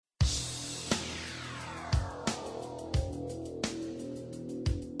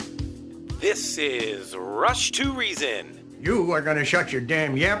This is Rush to Reason. You are going to shut your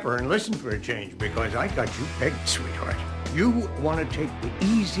damn yapper and listen for a change because I got you pegged, sweetheart. You want to take the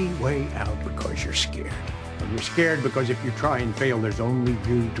easy way out because you're scared. And you're scared because if you try and fail, there's only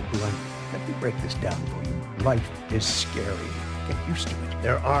you to blame. Let me break this down for you. Life is scary. Get used to it.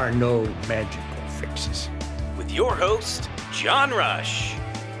 There are no magical fixes. With your host, John Rush.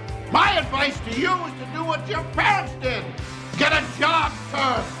 My advice to you is to do what your parents did. Get a job,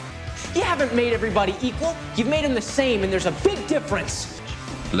 sir. You haven't made everybody equal. You've made them the same, and there's a big difference.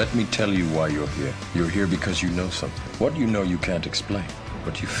 Let me tell you why you're here. You're here because you know something. What you know you can't explain,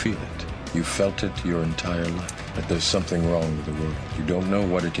 but you feel it. You felt it your entire life, that there's something wrong with the world. You don't know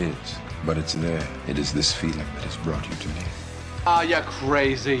what it is, but it's there. It is this feeling that has brought you to me. Are you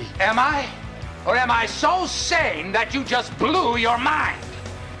crazy? Am I? Or am I so sane that you just blew your mind?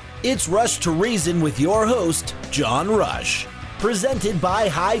 It's Rush to Reason with your host, John Rush. Presented by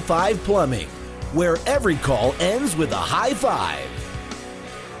High Five Plumbing, where every call ends with a high five.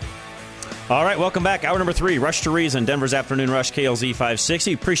 All right, welcome back. Hour number 3, Rush to Reason, Denver's Afternoon Rush, KLZ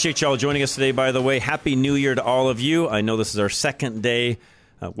 560. Appreciate y'all joining us today, by the way. Happy New Year to all of you. I know this is our second day,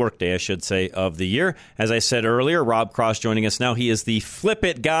 work day, I should say, of the year. As I said earlier, Rob Cross joining us now. He is the Flip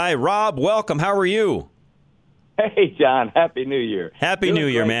It guy. Rob, welcome. How are you? Hey, John. Happy New Year. Happy New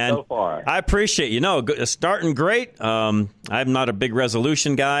Year, man. So far. I appreciate starting great. I'm not a big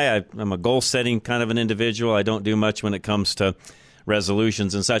resolution guy. I'm a goal-setting kind of an individual. I don't do much when it comes to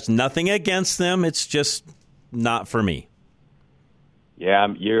resolutions and such. Nothing against them. It's just not for me. Yeah,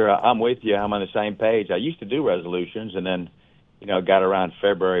 I'm with you. I'm on the same page. I used to do resolutions, and then, got around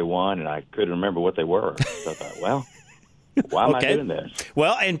February 1, and I couldn't remember what they were. So I thought, well, why am I doing this?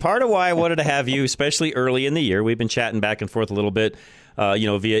 Well, and part of why I wanted to have you, especially early in the year, we've been chatting back and forth a little bit,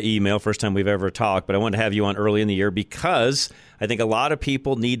 via email, first time we've ever talked, but I wanted to have you on early in the year because I think a lot of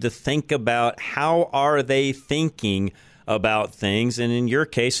people need to think about how are they thinking about things, and in your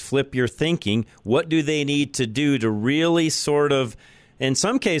case, flip your thinking. What do they need to do to really sort of, in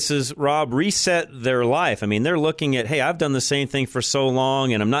some cases, Rob, reset their life? I mean, they're looking at, hey, I've done the same thing for so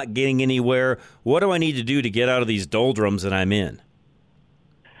long and I'm not getting anywhere. What do I need to do to get out of these doldrums that I'm in?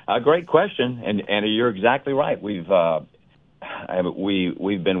 Great question, and you're exactly right. We've been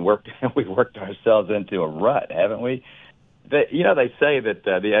we've worked ourselves into a rut, haven't we? They say that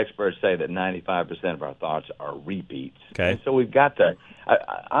the experts say that 95% of our thoughts are repeats. Okay. And so we've got to.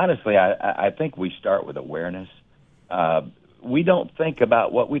 Honestly, I think we start with awareness. We don't think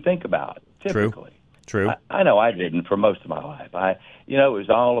about what we think about typically. True. I know I didn't for most of my life. It was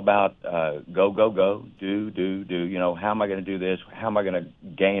all about go, do. How am I going to do this? How am I going to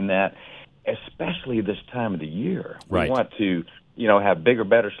gain that? Especially this time of the year. Right. We want to, have bigger,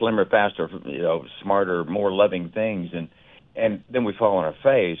 better, slimmer, faster, smarter, more loving things. And then we fall on our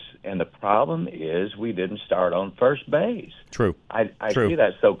face. And the problem is we didn't start on first base. True. I see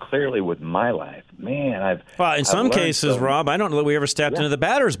that so clearly with my life. Man, in some cases, Rob, I don't know that we ever stepped into the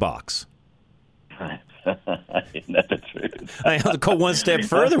batter's box. Isn't that the truth? I have to go one step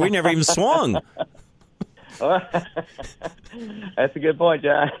further. We never even swung. That's a good point,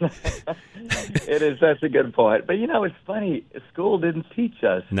 John. It is. That's a good point. But, it's funny. School didn't teach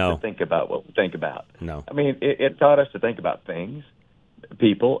us to think about what we think about. No. I mean, it taught us to think about things,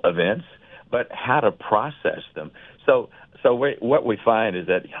 people, events, but how to process them. So what we find is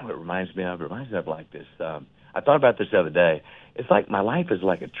that, it reminds me of like this. I thought about this the other day. It's like my life is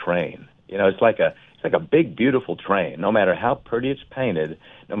like a train. It's like a big, beautiful train. No matter how pretty it's painted,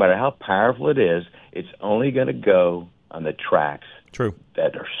 no matter how powerful it is, it's only going to go on the tracks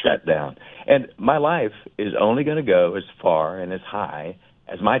that are shut down. And my life is only going to go as far and as high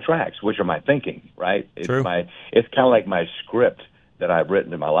as my tracks, which are my thinking, right? It's True. It's kind of like my script that I've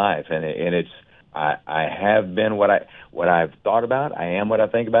written in my life, and it's I have been what I've thought about. I am what I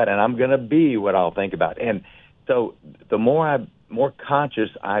think about, and I'm going to be what I'll think about. And so the more conscious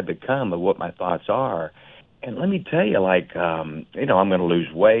I become of what my thoughts are, and let me tell you, I'm going to lose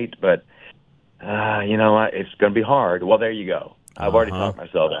weight, but it's going to be hard. Well, there you go. I've already talked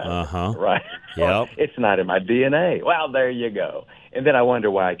myself out. Right? Yep. It's not in my DNA. Well, there you go. And then I wonder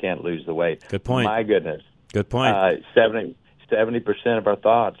why I can't lose the weight. Good point. My goodness. Good point. 70% of our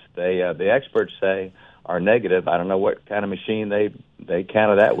thoughts, the experts say, are negative. I don't know what kind of machine they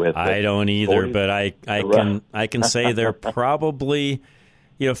counter that with. I don't either, but I can say they're probably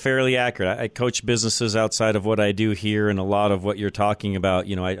fairly accurate. I coach businesses outside of what I do here, and a lot of what you're talking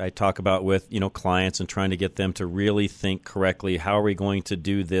about, I talk about with clients and trying to get them to really think correctly. How are we going to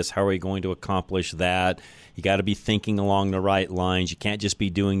do this? How are we going to accomplish that? You got to be thinking along the right lines. You can't just be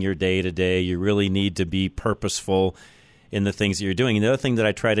doing your day to day. You really need to be purposeful. in the things that you're doing. And the other thing that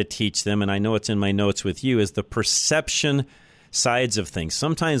I try to teach them, and I know it's in my notes with you, is the perception sides of things.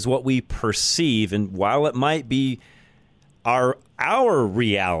 Sometimes what we perceive, and while it might be our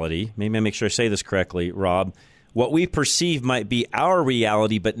reality, maybe I make sure I say this correctly, Rob, what we perceive might be our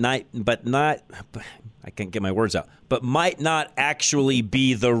reality, but not I can't get my words out, but might not actually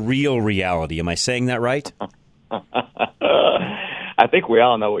be the real reality. Am I saying that right? I think we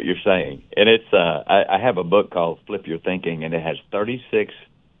all know what you're saying. And it's I have a book called Flip Your Thinking, and it has 36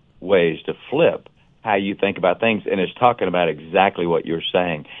 ways to flip how you think about things, and it's talking about exactly what you're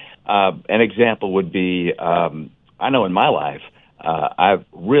saying. An example would be, I know in my life, I've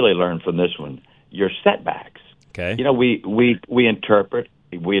really learned from this one, your setbacks. Okay. You know, we interpret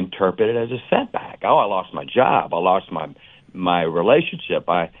it as a setback. Oh, I lost my job. I lost my relationship.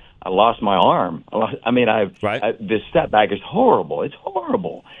 I lost my arm. This setback is horrible. It's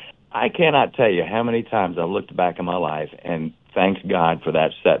horrible. I cannot tell you how many times I've looked back in my life and thanked God for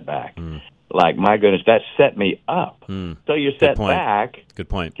that setback. Like, my goodness, that set me up. So your setback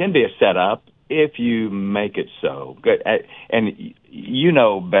can be a setup if you make it so. Good. And you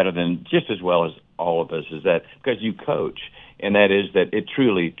know better than just as well as all of us is that because you coach, and that is that it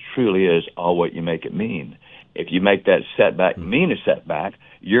truly, truly is all what you make it mean. If you make that setback mean a setback,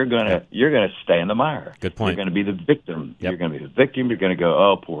 you're gonna stay in the mire. Good point. You're gonna be the victim. Yep. You're gonna be the victim. You're gonna go,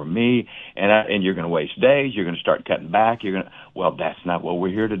 oh, poor me, and you're gonna waste days. You're gonna start cutting back. Well, that's not what we're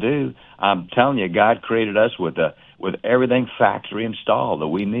here to do. I'm telling you, God created us with everything factory installed that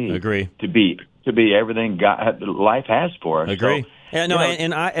we need. Agree. to be everything life has for us. Agree. So,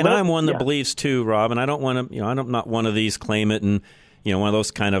 I'm one that believes too, Rob. And I don't want to. I'm not one of these claim it and one of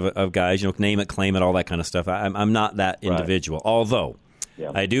those kind of guys. Name it, claim it, all that kind of stuff. I'm not that individual. Right. Although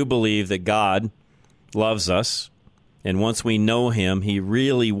I do believe that God loves us, and once we know Him, He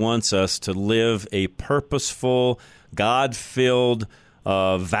really wants us to live a purposeful, God-filled,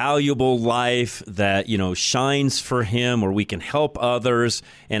 valuable life that shines for Him, where we can help others.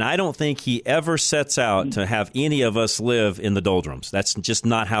 And I don't think He ever sets out to have any of us live in the doldrums. That's just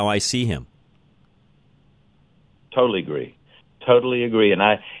not how I see Him. Totally agree.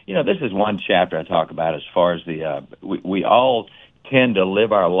 And this is one chapter I talk about as far as we all tend to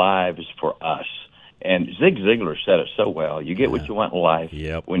live our lives for us. And Zig Ziglar said it so well. You get what you want in life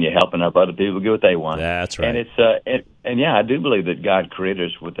when you're helping other people get what they want. That's right. And it's I do believe that God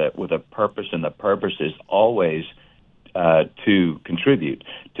created us with a purpose, and the purpose is always to contribute,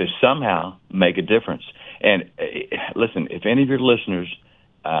 to somehow make a difference. And listen, if any of your listeners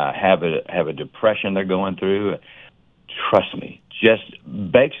have a depression they're going through, trust me, just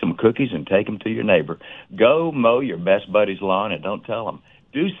bake some cookies and take them to your neighbor. Go mow your best buddy's lawn and don't tell them.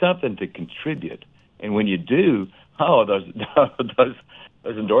 Do something to contribute. And when you do, those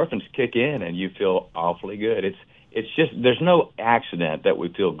endorphins kick in, and you feel awfully good. It's just there's no accident that we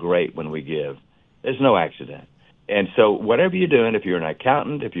feel great when we give. There's no accident. And so whatever you're doing, if you're an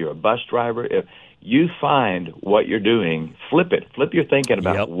accountant, if you're a bus driver, if you find what you're doing, flip it. Flip your thinking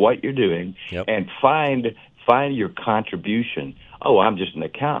about what you're doing, and find your contribution. Oh, I'm just an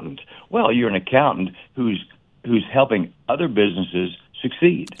accountant. Well, you're an accountant who's helping other businesses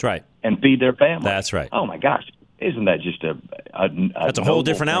succeed. That's right. And feed their family. That's right. Oh my gosh, isn't that just that's a whole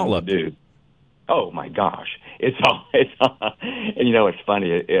different outlook, dude? Oh my gosh, it's and it's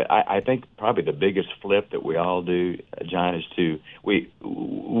funny. I think probably the biggest flip that we all do, John, is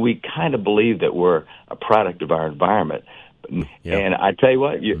we kind of believe that we're a product of our environment. And I tell you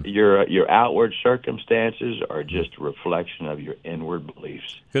what, your outward circumstances are just a reflection of your inward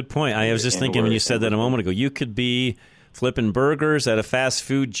beliefs. Good point. I was just thinking when you said that a moment ago, you could be flipping burgers at a fast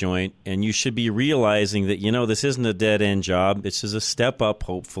food joint, and you should be realizing that, this isn't a dead-end job. This is a step up,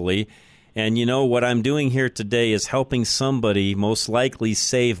 hopefully. And, what I'm doing here today is helping somebody most likely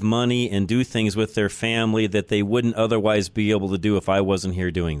save money and do things with their family that they wouldn't otherwise be able to do if I wasn't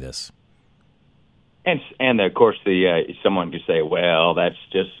here doing this. And of course, someone could say, well, that's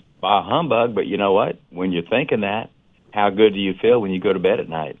just bah humbug. But you know what? When you're thinking that, how good do you feel when you go to bed at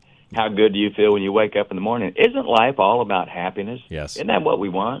night? How good do you feel when you wake up in the morning? Isn't life all about happiness? Yes. Isn't that what we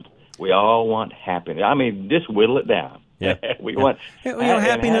want? We all want happiness. I mean, just whittle it down. Yeah. We want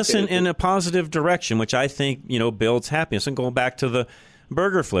happiness in a positive direction, which I think, builds happiness. And going back to the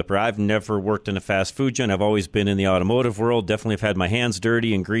burger flipper, I've never worked in a fast food joint. I've always been in the automotive world. Definitely have had my hands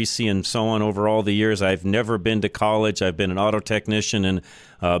dirty and greasy and so on over all the years. I've never been to college. I've been an auto technician and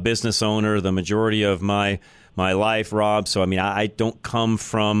a business owner the majority of my life, Rob. So, I don't come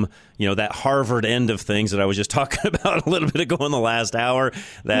from, that Harvard end of things that I was just talking about a little bit ago in the last hour.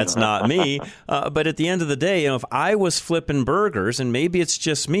 That's not me. But at the end of the day, if I was flipping burgers, and maybe it's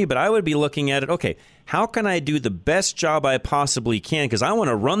just me, but I would be looking at it, okay, how can I do the best job I possibly can? Because I want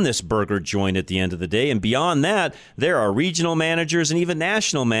to run this burger joint at the end of the day. And beyond that, there are regional managers and even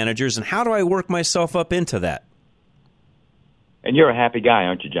national managers. And how do I work myself up into that? And you're a happy guy,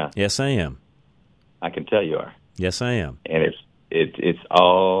 aren't you, John? Yes, I am. I can tell you are. Yes, I am. And it's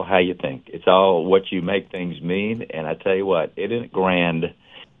all how you think. It's all what you make things mean. And I tell you what, it isn't grand.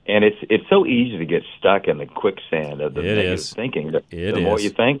 And it's so easy to get stuck in the quicksand of the negative thinking. The more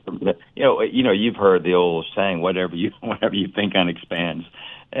you think, you've heard the old saying, whatever you think on expands,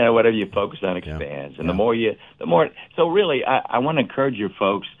 and whatever you focus on expands. And the more. So really, I want to encourage your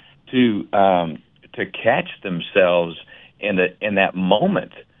folks to catch themselves in that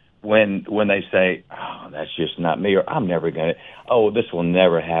moment when they say, "Oh, that's just not me," or "I'm never gonna." "Oh, this will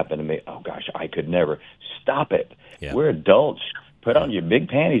never happen to me." "Oh gosh, I could never." Stop it. Yeah. We're adults. Put on your big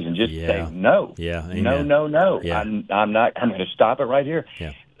panties and just say no. Yeah, no. Yeah. I'm not. I'm going to stop it right here.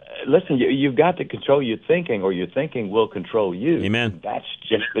 Yeah. Listen, you've got to control your thinking, or your thinking will control you. Amen. That's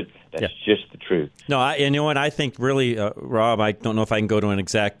just the truth. No, and you know what? I think really, Rob, I don't know if I can go to an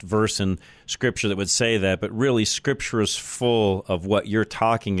exact verse in Scripture that would say that, but really, Scripture is full of what you're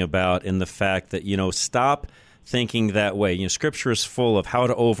talking about, in the fact that stop thinking that way. Scripture is full of how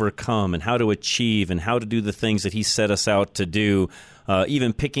to overcome and how to achieve and how to do the things that he set us out to do.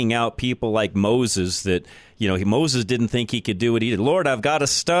 Even picking out people like Moses that, Moses didn't think he could do it either. "Lord, I've got a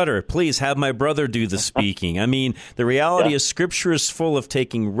stutter. Please have my brother do the speaking." I mean, the reality is Scripture is full of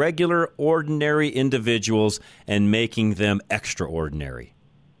taking regular, ordinary individuals and making them extraordinary.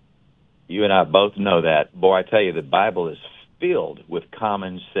 You and I both know that. Boy, I tell you, the Bible is filled with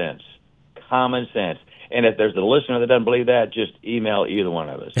common sense. Common sense. And if there's a listener that doesn't believe that, just email either one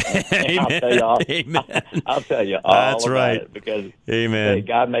of us. I'll tell you all. Amen. I'll tell you all That's about right. it, because Amen.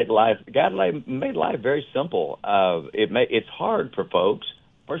 God made life very simple. It's hard for folks,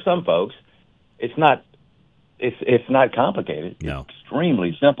 for some folks. It's not complicated. No. It's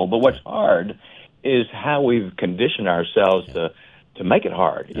extremely simple. But what's hard is how we've conditioned ourselves to make it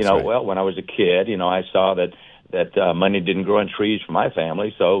hard. That's right. Well, when I was a kid, I saw that money didn't grow on trees for my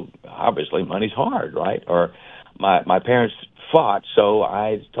family, so obviously money's hard, right? Or my parents fought, so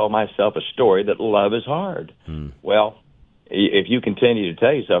I told myself a story that love is hard. Well, if you continue to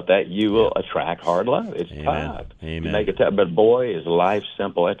tell yourself that, you will attract hard love. It's tough. Amen. You make it tough, but boy, is life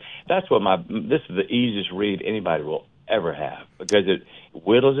simple. And that's what this is the easiest read anybody will ever have, because it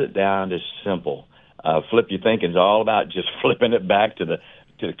whittles it down to simple. Flip Your Thinking is all about just flipping it back to the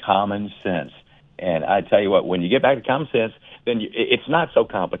common sense. And I tell you what, when you get back to common sense, then it's not so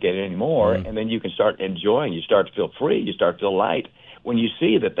complicated anymore, and then you can start enjoying. You start to feel free. You start to feel light. When you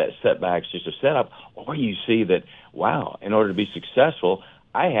see that setback's just a setup, or you see that, wow, in order to be successful,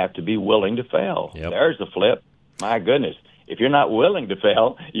 I have to be willing to fail. Yep. There's the flip. My goodness. If you're not willing to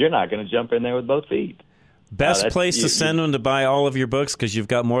fail, you're not going to jump in there with both feet. Best place to send them to buy all of your books, because you've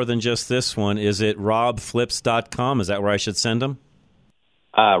got more than just this one, is it robflips.com? Is that where I should send them?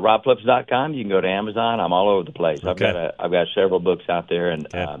 RobFlips.com. You can go to Amazon. I'm all over the place. Okay. I've got several books out there, and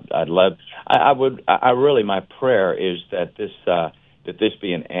my prayer is that this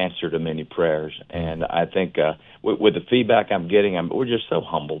be an answer to many prayers. And I think with the feedback I'm getting, we're just so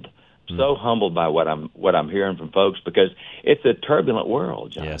humbled. So humbled by what I'm hearing from folks, because it's a turbulent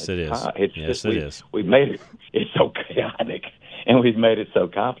world, John. Yes, it is. It is. We've made it. It's so chaotic, and we've made it so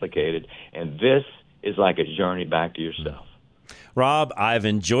complicated. And this is like a journey back to yourself. Rob, I've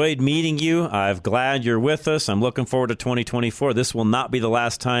enjoyed meeting you. I'm glad you're with us. I'm looking forward to 2024. This will not be the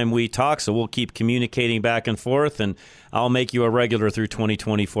last time we talk, so we'll keep communicating back and forth, and I'll make you a regular through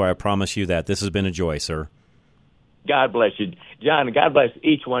 2024. I promise you that. This has been a joy, sir. God bless you, John, and God bless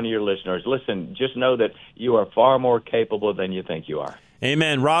each one of your listeners. Listen, just know that you are far more capable than you think you are.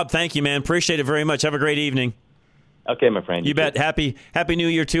 Amen. Rob, thank you, man. Appreciate it very much. Have a great evening. Okay, my friend. You bet. Happy New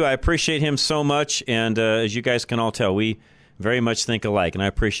Year, too. I appreciate him so much, and as you guys can all tell, we very much think alike, and I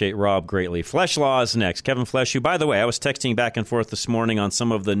appreciate Rob greatly. Flesh Law is next. Kevin Flesh, who, by the way, I was texting back and forth this morning on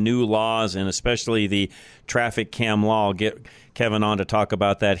some of the new laws, and especially the traffic cam law. I'll get Kevin on to talk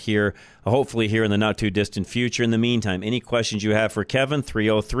about that here, hopefully here in the not-too-distant future. In the meantime, any questions you have for Kevin,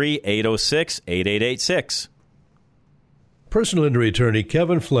 303-806-8886. Personal injury attorney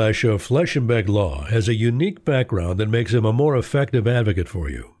Kevin Flesh of Flesh & Beck Law has a unique background that makes him a more effective advocate for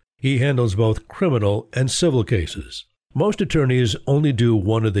you. He handles both criminal and civil cases. Most attorneys only do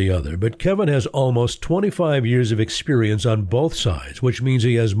one or the other, but Kevin has almost 25 years of experience on both sides, which means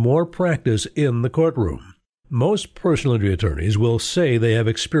he has more practice in the courtroom. Most personal injury attorneys will say they have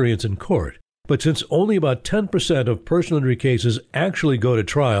experience in court, but since only about 10% of personal injury cases actually go to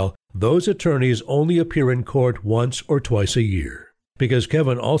trial, those attorneys only appear in court once or twice a year. Because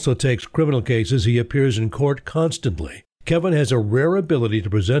Kevin also takes criminal cases, he appears in court constantly. Kevin has a rare ability to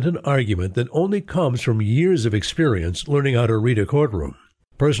present an argument that only comes from years of experience learning how to read a courtroom.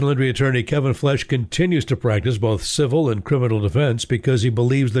 Personal injury attorney Kevin Flesh continues to practice both civil and criminal defense because he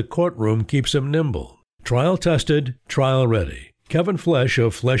believes the courtroom keeps him nimble. Trial tested, trial ready. Kevin Flesh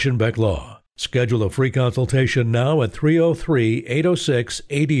of Flesh and Beck Law. Schedule a free consultation now at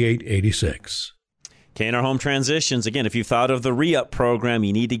 303-806-8886. K&R Home Transitions. Again, if you've thought of the re-up program,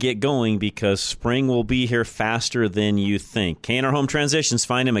 you need to get going because spring will be here faster than you think. K&R Home Transitions.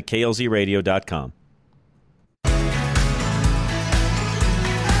 Find him at klzradio.com.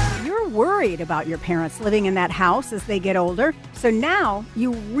 You're worried about your parents living in that house as they get older, so now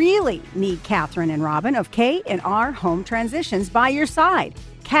you really need Catherine and Robin of K&R Home Transitions by your side.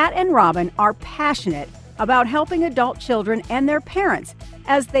 Kat and Robin are passionate about helping adult children and their parents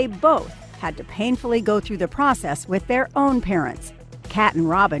as they both had to painfully go through the process with their own parents. Kat and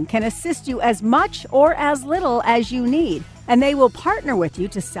Robin can assist you as much or as little as you need, and they will partner with you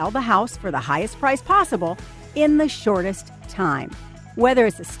to sell the house for the highest price possible in the shortest time. Whether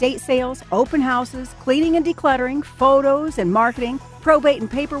it's estate sales, open houses, cleaning and decluttering, photos and marketing, probate and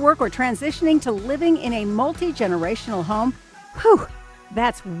paperwork, or transitioning to living in a multi-generational home,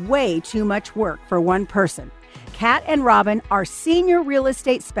 that's way too much work for one person. Kat and Robin are senior real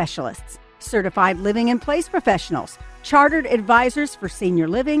estate specialists, certified living in place professionals, chartered advisors for senior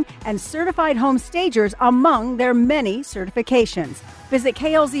living, and certified home stagers among their many certifications. Visit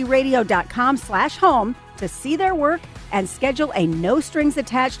klzradio.com/home to see their work and schedule a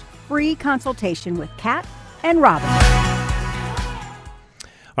no-strings-attached free consultation with Kat and Robin.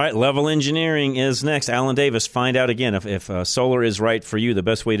 All right, Level Engineering is next. Alan Davis, find out again if solar is right for you. The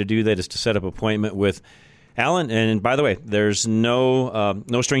best way to do that is to set up an appointment with Alan. And by the way, there's no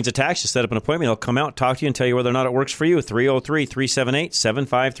strings attached. To set up an appointment, he'll come out, talk to you, and tell you whether or not it works for you.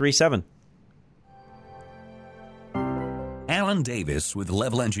 303-378-7537. Alan Davis with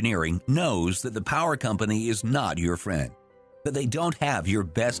Level Engineering knows that the power company is not your friend, that they don't have your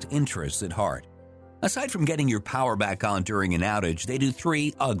best interests at heart. Aside from getting your power back on during an outage, they do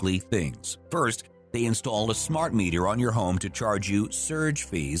three ugly things. First, they installed a smart meter on your home to charge you surge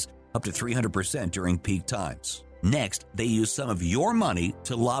fees up to 300% during peak times. Next, they use some of your money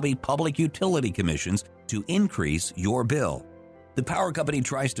to lobby public utility commissions to increase your bill. The power company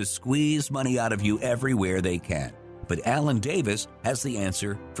tries to squeeze money out of you everywhere they can, but Alan Davis has the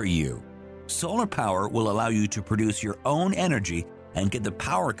answer for you. Solar power will allow you to produce your own energy and get the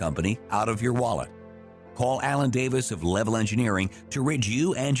power company out of your wallet. Call Alan Davis of Level Engineering to rid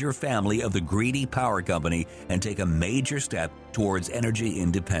you and your family of the greedy power company and take a major step towards energy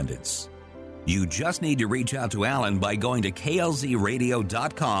independence. You just need to reach out to Alan by going to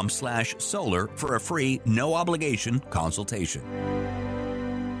klzradio.com/solar for a free, no-obligation consultation.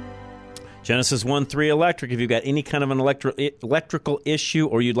 Genesis 1-3 Electric. If you've got any kind of an electrical issue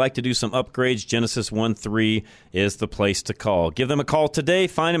or you'd like to do some upgrades, Genesis 1-3 is the place to call. Give them a call today.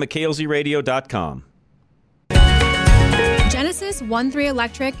 Find them at klzradio.com. Genesis 1-3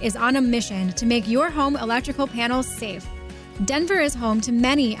 Electric is on a mission to make your home electrical panels safe. Denver is home to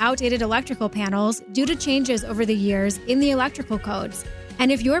many outdated electrical panels due to changes over the years in the electrical codes.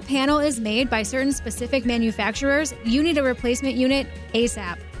 And if your panel is made by certain specific manufacturers, you need a replacement unit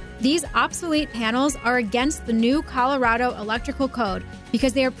ASAP. These obsolete panels are against the new Colorado electrical code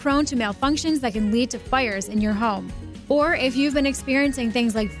because they are prone to malfunctions that can lead to fires in your home. Or if you've been experiencing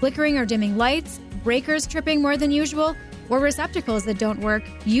things like flickering or dimming lights, breakers tripping more than usual, or receptacles that don't work,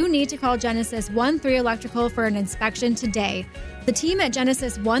 you need to call Genesis 1-3 Electrical for an inspection today. The team at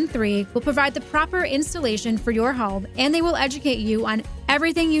Genesis 1-3 will provide the proper installation for your home, and they will educate you on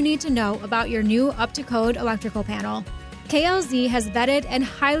everything you need to know about your new up-to-code electrical panel. KLZ has vetted and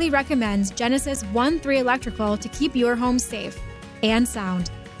highly recommends Genesis 1-3 Electrical to keep your home safe and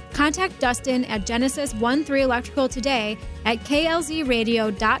sound. Contact Dustin at Genesis 1-3 Electrical today at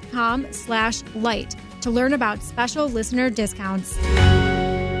klzradio.com/light to learn about special listener discounts.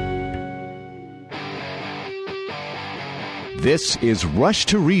 This is Rush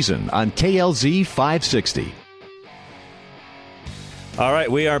to Reason on KLZ 560. All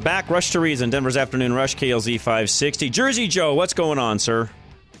right, we are back. Rush to Reason, Denver's Afternoon Rush, KLZ 560. Jersey Joe, what's going on, sir?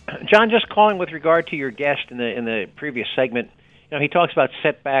 John, just calling with regard to your guest in the previous segment. You know, he talks about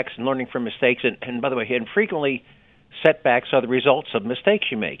setbacks and learning from mistakes, and by the way, frequently setbacks are the results of mistakes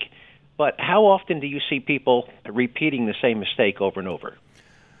you make. But how often do you see people repeating the same mistake over and over?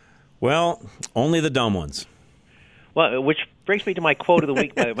 Well, only the dumb ones. Well, which brings me to my quote of the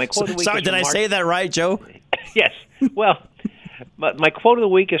week. My quote of the week. Sorry, did I say that right, Joe? Yes. Well, my quote of the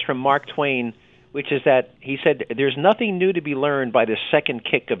week is from Mark Twain, which is that he said, "There's nothing new to be learned by the second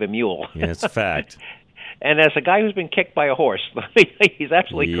kick of a mule." Yeah, it's a fact. And as a guy who's been kicked by a horse, he's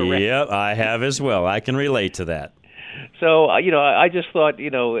absolutely correct. Yep, I have as well. I can relate to that. So, I just thought,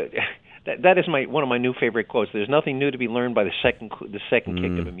 that is one of my new favorite quotes. There's nothing new to be learned by the second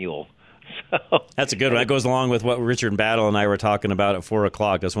kick of a mule. So, that's a good one. That goes along with what Richard Battle and I were talking about at 4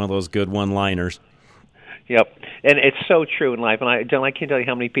 o'clock. That's one of those good one-liners. Yep, and it's so true in life. And I can't tell you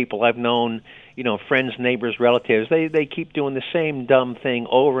how many people I've known, friends, neighbors, relatives. They keep doing the same dumb thing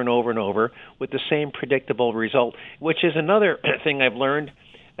over and over and over with the same predictable result, which is another thing I've learned.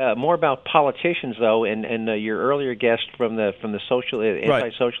 More about politicians, though, and your earlier guest from the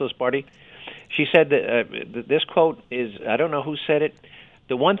anti-socialist party, she said that this quote is, I don't know who said it,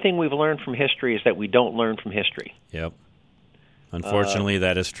 the one thing we've learned from history is that we don't learn from history. Yep. Unfortunately,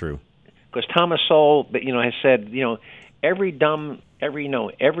 that is true. Because Thomas Sowell, has said, every dumb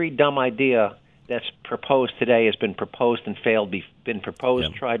idea that's proposed today has been proposed and failed,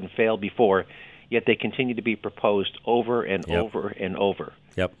 tried and failed before, yet they continue to be proposed over and over and over.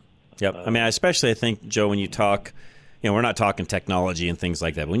 Yep. I mean, especially I think, Joe, when you talk, we're not talking technology and things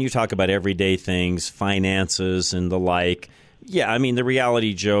like that. When you talk about everyday things, finances and the like, yeah, I mean, the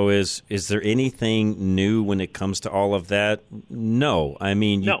reality, Joe, is there anything new when it comes to all of that? No. I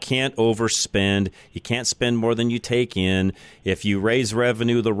mean, you can't overspend. You can't spend more than you take in. If you raise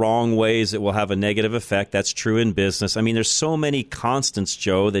revenue the wrong ways, it will have a negative effect. That's true in business. I mean, there's so many constants,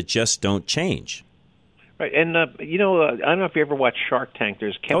 Joe, that just don't change. Right, and, I don't know if you ever watched Shark Tank.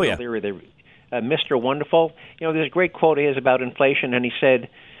 There's Kevin O'Leary, Mr. Wonderful. There's a great quote of his about inflation, and he said,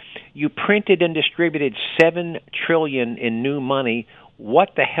 "You printed and distributed $7 trillion in new money.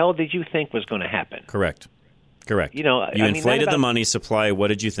 What the hell did you think was going to happen?" Correct. You inflated the money supply. What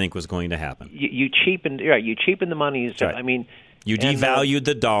did you think was going to happen? You cheapened the money. Right. I mean, you devalued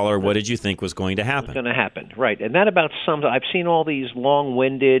the dollar. What did you think was going to happen? Right, and that about sums. I've seen all these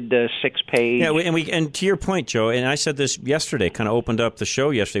long-winded 6-page. Yeah, and to your point, Joe, and I said this yesterday. Kind of opened up the show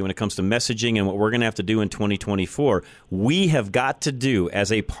yesterday when it comes to messaging and what we're going to have to do in 2024. We have got to do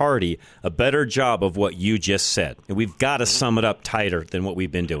as a party a better job of what you just said, and we've got to sum it up tighter than what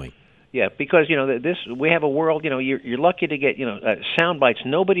we've been doing. Yeah, because we have a world. You're lucky to get sound bites.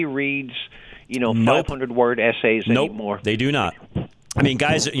 Nobody reads 500-word essays anymore. They do not. I mean,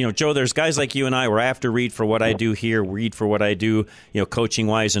 guys, Joe, there's guys like you and I where I have to read for what I do here, read for what I do,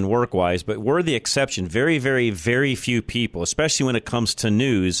 coaching-wise and work-wise, but we're the exception. Very, very, very few people, especially when it comes to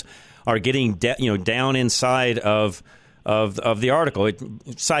news, are getting down inside of the article.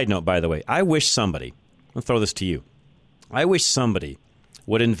 Side note, by the way, I wish somebody, I'll throw this to you, I wish somebody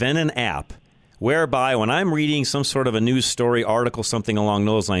would invent an app whereby when I'm reading some sort of a news story, article, something along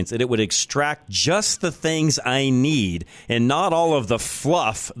those lines, that it would extract just the things I need and not all of the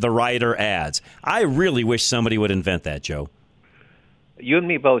fluff the writer adds. I really wish somebody would invent that, Joe. You and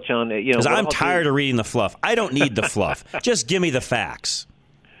me both, John. Because I'm tired of reading the fluff. I don't need the fluff. Just give me the facts.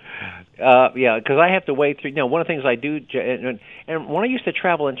 Because I have to wade through. One of the things I do, and when I used to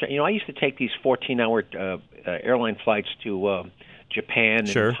travel, I used to take these 14-hour airline flights to Japan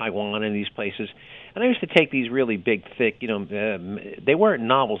and Taiwan and these places, and I used to take these really big, thick. They weren't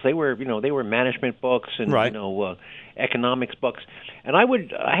novels. They were management books and economics books. And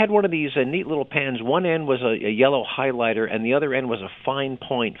I had one of these neat little pens. One end was a yellow highlighter, and the other end was a fine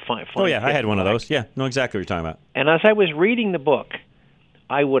point. Oh yeah, I had one of those. Yeah, know exactly what you're talking about. And as I was reading the book,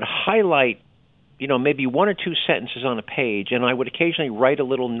 I would highlight, maybe one or two sentences on a page, and I would occasionally write a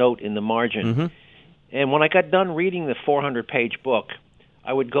little note in the margin. Mm-hmm. And when I got done reading the 400-page book,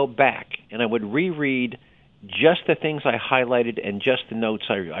 I would go back and I would reread just the things I highlighted and just the notes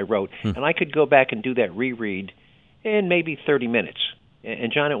I wrote. And I could go back and do that reread in maybe 30 minutes.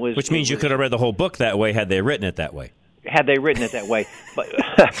 And John, which means you could have read the whole book that way had they written it that way. But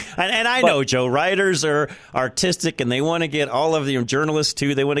and I know, Joe, writers are artistic and they want to get all of the journalists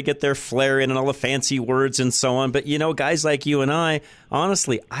too. They want to get their flair in and all the fancy words and so on. But guys like you and I,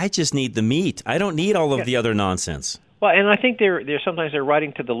 honestly, I just need the meat. I don't need all of the other nonsense. Well, and I think they're sometimes they're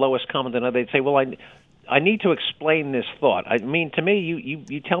writing to the lowest common denominator. They'd say, "Well, I need to explain this thought." I mean, to me,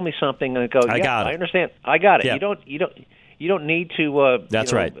 you tell me something and I go, "I understand. I got it." Yeah. You don't need to.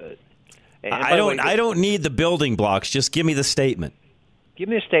 That's right. I don't need the building blocks. Just give me the statement. Give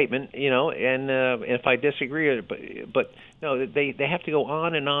me a statement, and if I disagree, but no, they have to go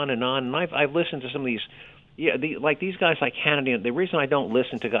on and on and on. And I've listened to some of these, like these guys like Hannity. The reason I don't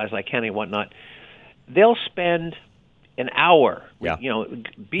listen to guys like Hannity and whatnot, they'll spend an hour. Yeah.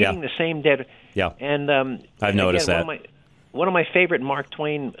 Beating the same dead. Yeah. And I've noticed that. One of my favorite Mark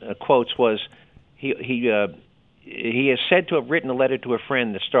Twain quotes was he has said to have written a letter to a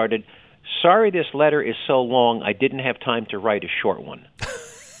friend that started, "Sorry this letter is so long, I didn't have time to write a short one."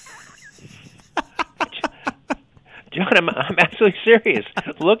 John, I'm absolutely serious.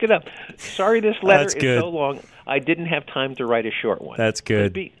 Look it up. Sorry this letter is so long, I didn't have time to write a short one. That's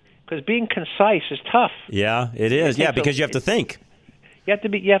good. Because being concise is tough. Yeah, it is. Yeah, because you have to think. You have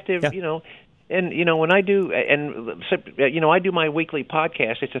to, and when I do, I do my weekly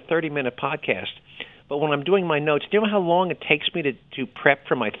podcast. It's a 30-minute podcast. But when I'm doing my notes, do you know how long it takes me to prep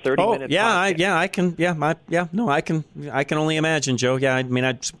for my 30-minute podcast? I can only imagine, Joe. Yeah, I mean,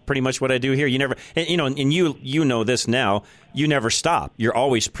 that's pretty much what I do here. You never, and you know this now, you never stop. You're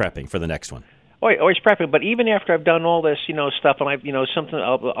always prepping for the next one. Always prepping, but even after I've done all this, stuff, and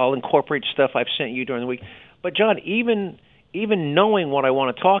I'll incorporate stuff I've sent you during the week. But John, even knowing what I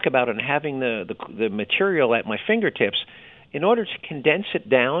want to talk about and having the material at my fingertips, in order to condense it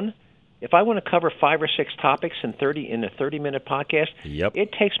down, if I want to cover 5 or 6 topics in a 30-minute podcast,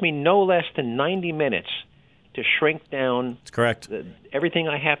 it takes me no less than 90 minutes to shrink down. That's correct. Everything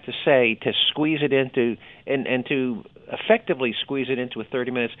I have to say, to squeeze it into and to effectively squeeze it into a 30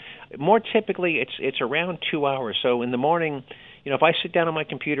 minutes. More typically, it's around 2 hours. So in the morning, if I sit down on my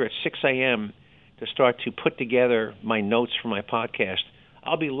computer at 6 a.m. to start to put together my notes for my podcast,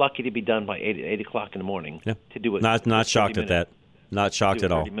 I'll be lucky to be done by 8 o'clock in the morning to do it. Not shocked at that. Not shocked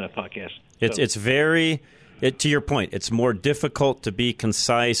at all. 30-minute podcast. It's very, to your point, it's more difficult to be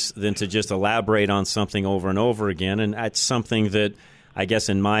concise than to just elaborate on something over and over again. And that's something that I guess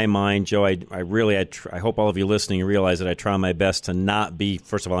in my mind, Joe, I hope all of you listening realize that I try my best to not be,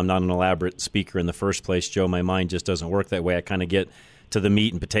 first of all, I'm not an elaborate speaker in the first place, Joe. My mind just doesn't work that way. I kind of get to the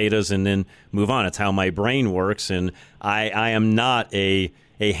meat and potatoes and then move on. It's how my brain works. And I am not a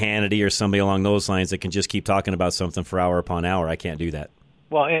Hannity or somebody along those lines that can just keep talking about something for hour upon hour. I can't do that.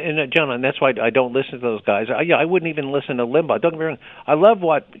 Well, and John, and that's why I don't listen to those guys. I wouldn't even listen to Limbaugh. Don't get me wrong. I love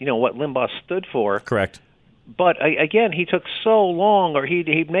what Limbaugh stood for. Correct. But again, he took so long, or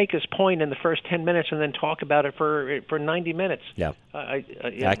he'd make his point in the first 10 minutes and then talk about it for 90 minutes. Yeah.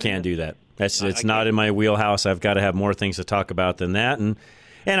 I can't do that. It's not in my wheelhouse. I've got to have more things to talk about than that. And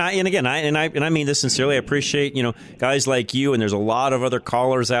I mean this sincerely. I appreciate, guys like you, and there's a lot of other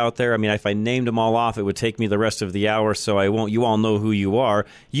callers out there. I mean, if I named them all off, it would take me the rest of the hour, so I won't. You all know who you are.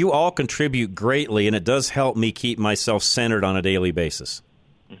 You all contribute greatly, and it does help me keep myself centered on a daily basis.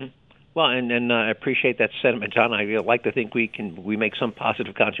 Mm-hmm. Well, and I appreciate that sentiment, John. I like to think we make some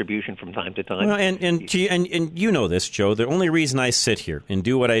positive contribution from time to time. Well, and you know this, Joe. The only reason I sit here and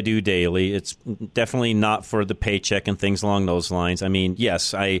do what I do daily, it's definitely not for the paycheck and things along those lines. I mean,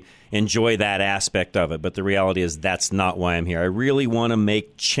 yes, I enjoy that aspect of it, but the reality is that's not why I'm here. I really want to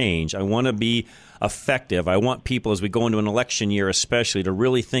make change. I want to be effective. I want people, as we go into an election year especially, to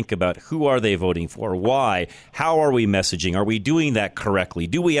really think about who are they voting for, why, how are we messaging, are we doing that correctly,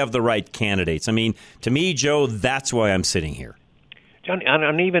 do we have the right candidates? I mean, to me, Joe, that's why I'm sitting here. John, on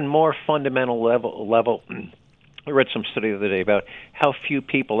an even more fundamental level, I read some study the other day about how few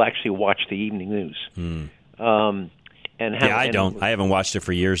people actually watch the evening news. I don't. I haven't watched it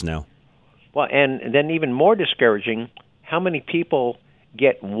for years now. Well, and then even more discouraging, how many people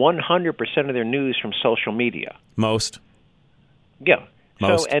get 100% of their news from social media? Most. Yeah.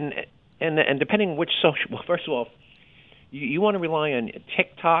 Most. So and depending on which social, well, first of all, you want to rely on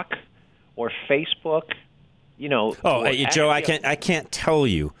TikTok or Facebook, Joe, I can't tell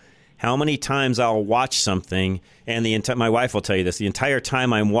you how many times I'll watch something, and my wife will tell you this. The entire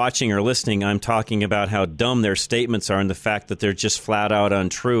time I'm watching or listening, I'm talking about how dumb their statements are and the fact that they're just flat out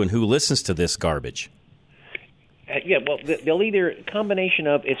untrue. And who listens to this garbage? Well, they'll either combination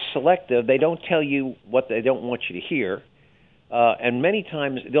of it's selective. They don't tell you what they don't want you to hear, and many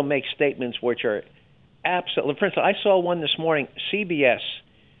times they'll make statements which are absolutely. For instance, I saw one this morning. CBS,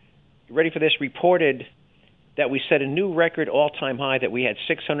 you ready for this? Reported that we set a new record all-time high that we had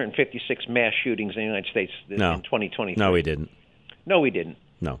 656 mass shootings in the United States in 2023. No, we didn't. No, we didn't.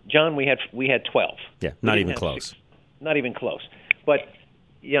 No, John, we had 12. Yeah, not even close. Not even close. But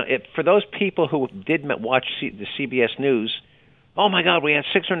for those people who did watch the CBS News, oh my God, we had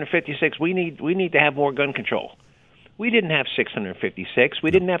 656. We need to have more gun control. We didn't have 656.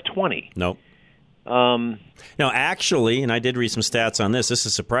 We didn't have 20. Nope. No, actually, and I did read some stats on this. This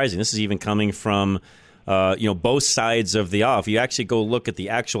is surprising. This is even coming from both sides of the aisle. If you actually go look at the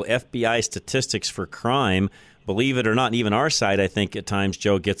actual FBI statistics for crime, believe it or not, and even our side, I think at times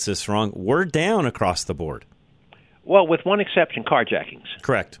Joe gets this wrong. We're down across the board. Well, with one exception, carjackings.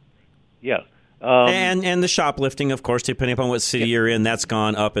 Correct. Yeah. And the shoplifting, of course, depending upon what city you're in, that's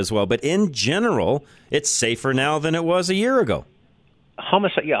gone up as well. But in general, it's safer now than it was a year ago.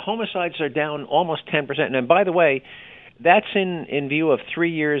 Homicides are down almost 10%. And by the way, that's in view of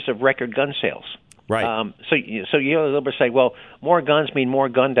 3 years of record gun sales. Right. So you're a little bit say, well, more guns mean more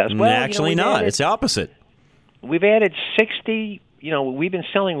gun deaths. Well, actually not. It's the opposite. We've added 60. We've been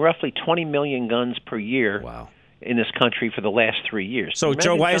selling roughly 20 million guns per year. Wow. In this country for the last 3 years. So,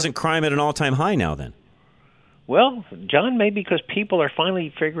 Joe, why isn't crime at an all-time high now then? Well, John, maybe because people are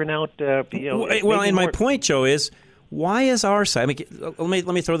finally figuring out, my point, Joe, is why is our side? Let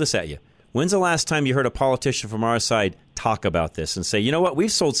me throw this at you. When's the last time you heard a politician from our side talk about this and say, you know what,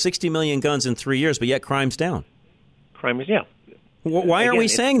 we've sold 60 million guns in 3 years, but yet crime's down? Crime is, yeah. Why aren't we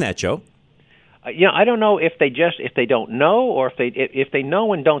saying that, Joe? I don't know if they don't know or if they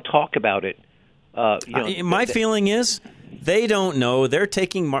know and don't talk about it. My feeling is they don't know. They're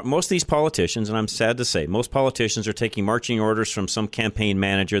taking most of these politicians, and I'm sad to say, most politicians are taking marching orders from some campaign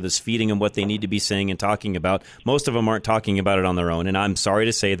manager that's feeding them what they need to be saying and talking about. Most of them aren't talking about it on their own, and I'm sorry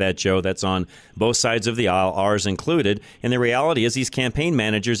to say that, Joe. That's on both sides of the aisle, ours included. And the reality is these campaign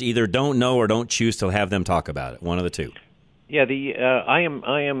managers either don't know or don't choose to have them talk about it. One of the two. Yeah, I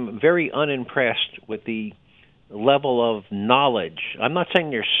am very unimpressed with the level of knowledge. I'm not saying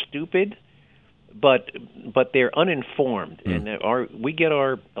they're stupid. But they're uninformed, and we get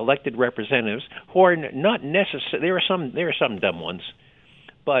our elected representatives who are not necessary. There are some dumb ones,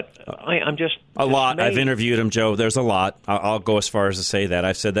 but I'm just a lot. Amazed. I've interviewed them, Joe. There's a lot. I'll go as far as to say that.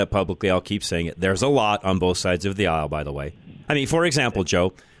 I've said that publicly. I'll keep saying it. There's a lot on both sides of the aisle. By the way, I mean, for example,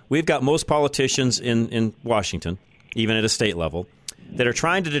 Joe, we've got most politicians in Washington, even at a state level, that are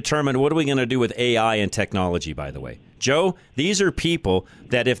trying to determine what are we going to do with AI and technology. By the way. Joe, these are people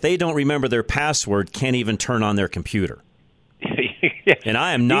that if they don't remember their password, can't even turn on their computer. And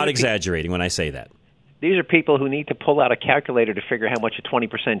I am not exaggerating when I say that. These are people who need to pull out a calculator to figure how much a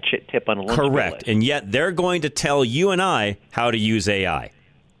 20% tip on a lunch bill is. Correct. And yet they're going to tell you and I how to use AI.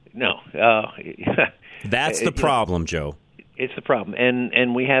 No. That's the problem, Joe. It's the problem.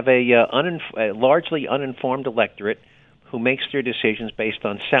 And we have a largely uninformed electorate who makes their decisions based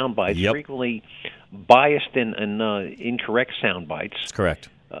on sound bites, frequently biased and incorrect sound bites. That's correct.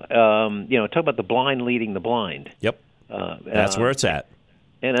 Talk about the blind leading the blind. Yep. That's where it's at.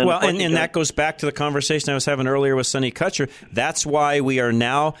 And that goes back to the conversation I was having earlier with Sonny Kutcher. That's why we are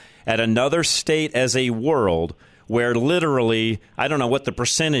now at another state as a world where literally, I don't know what the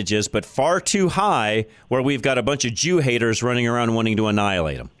percentage is, but far too high, where we've got a bunch of Jew haters running around wanting to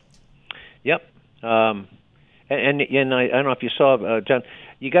annihilate them. Yep. And I don't know if you saw, John,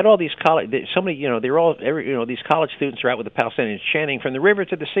 you got all these these college students are out with the Palestinians chanting, from the river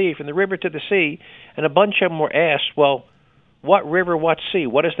to the sea, from the river to the sea, and a bunch of them were asked, well, what river, what sea?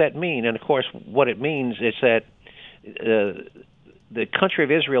 What does that mean? And, of course, what it means is that the country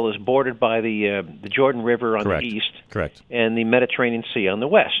of Israel is bordered by the Jordan River on the east, and the Mediterranean Sea on the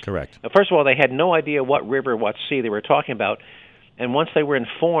west. Correct. Now, first of all, they had no idea what river, what sea they were talking about, and once they were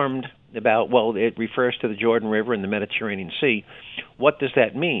informed about, well, it refers to the Jordan River and the Mediterranean Sea, what does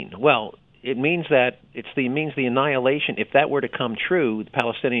that mean? Well, it means that means the annihilation. If that were to come true, the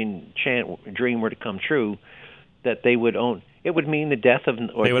Palestinian dream were to come true, that they would own. It would mean the death of,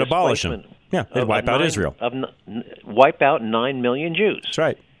 or they would abolish them. Yeah, they'd wipe out Israel. Wipe out 9 million Jews. That's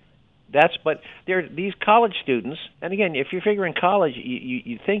right. But they're these college students, and again, if you're figuring college,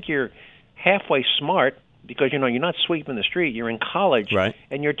 you think you're halfway smart because you're not sweeping the street. You're in college, right?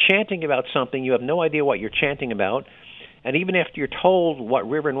 And you're chanting about something. You have no idea what you're chanting about, and even after you're told what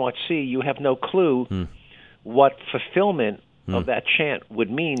river and what sea, you have no clue what fulfillment of that chant would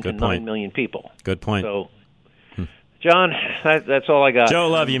mean to 9 million people. Good point. So, John, that's all I got. Joe,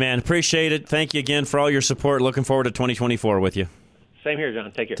 love you, man. Appreciate it. Thank you again for all your support. Looking forward to 2024 with you. Same here,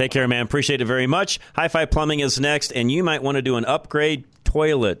 John. Take care. Take care, man. Appreciate it very much. Hi-Fi Plumbing is next, and you might want to do an upgrade,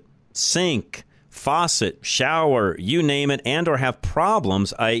 toilet, sink, faucet, shower, you name it, and or have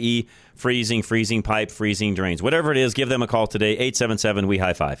problems, i.e. freezing pipe, freezing drains. Whatever it is, give them a call today,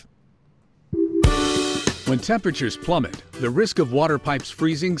 877-WE-HIGH-FIVE. When temperatures plummet, the risk of water pipes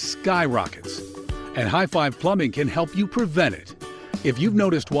freezing skyrockets. And High Five Plumbing can help you prevent it. If you've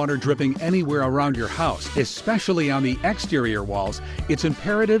noticed water dripping anywhere around your house, especially on the exterior walls, it's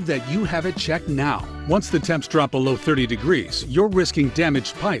imperative that you have it checked now. Once the temps drop below 30 degrees, you're risking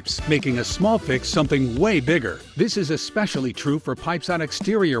damaged pipes, making a small fix something way bigger. This is especially true for pipes on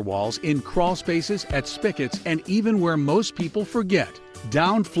exterior walls, in crawl spaces, at spigots, and even where most people forget,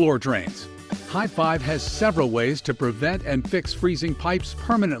 down floor drains. High Five has several ways to prevent and fix freezing pipes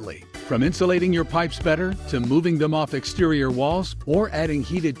permanently. From insulating your pipes better to moving them off exterior walls or adding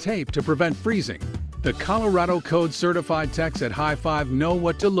heated tape to prevent freezing, the Colorado Code certified techs at High Five know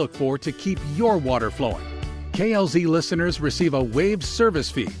what to look for to keep your water flowing. KLZ listeners receive a waived service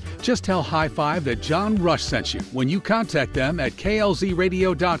fee. Just tell High Five that John Rush sent you when you contact them at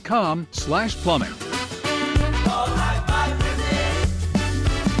klzradio.com/plumbing.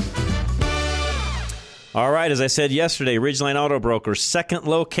 All right, as I said yesterday, Ridgeline Auto Brokers, second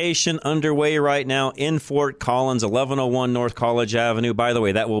location underway right now in Fort Collins, 1101 North College Avenue. By the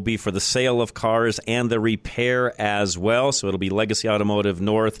way, that will be for the sale of cars and the repair as well. So it'll be Legacy Automotive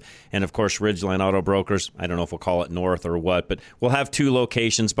North and, of course, Ridgeline Auto Brokers. I don't know if we'll call it North or what, but we'll have two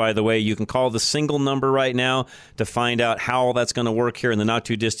locations, by the way. You can call the single number right now to find out how all that's going to work here in the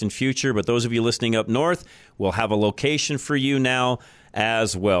not-too-distant future. But those of you listening up north, we'll have a location for you now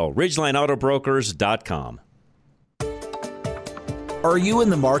as well. RidgelineAutoBrokers.com. Are you in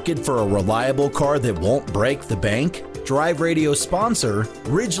the market for a reliable car that won't break the bank? Drive Radio sponsor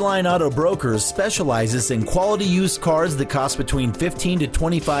Ridgeline Auto Brokers specializes in quality used cars that cost between $15,000 to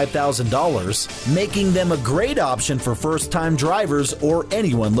 $25,000, making them a great option for first-time drivers or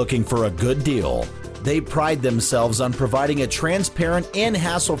anyone looking for a good deal. They pride themselves on providing a transparent and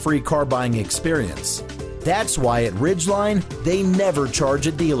hassle-free car buying experience. That's why at Ridgeline, they never charge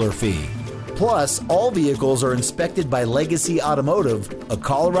a dealer fee. Plus, all vehicles are inspected by Legacy Automotive, a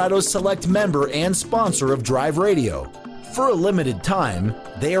Colorado Select member and sponsor of Drive Radio. For a limited time,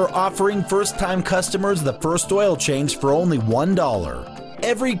 they are offering first-time customers the first oil change for only $1.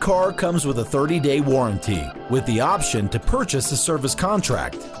 Every car comes with a 30-day warranty, with the option to purchase a service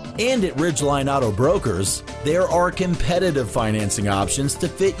contract. And at Ridgeline Auto Brokers, there are competitive financing options to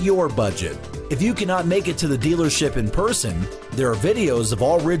fit your budget. If you cannot make it to the dealership in person, there are videos of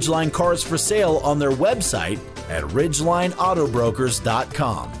all Ridgeline cars for sale on their website at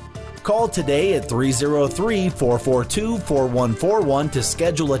RidgelineAutoBrokers.com. Call today at 303-442-4141 to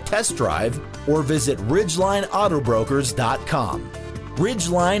schedule a test drive or visit RidgelineAutoBrokers.com.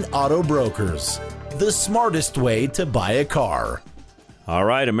 Ridgeline Auto Brokers, the smartest way to buy a car. All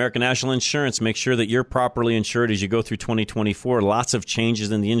right, American National Insurance. Make sure that you're properly insured as you go through 2024. Lots of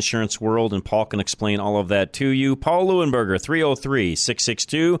changes in the insurance world, and Paul can explain all of that to you. Paul Leuenberger,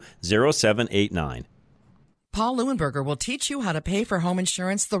 303-662-0789. Paul Leuenberger will teach you how to pay for home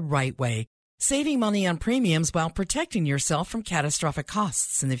insurance the right way, saving money on premiums while protecting yourself from catastrophic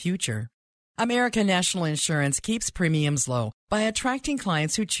costs in the future. American National Insurance keeps premiums low by attracting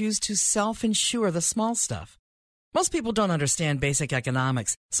clients who choose to self-insure the small stuff. Most people don't understand basic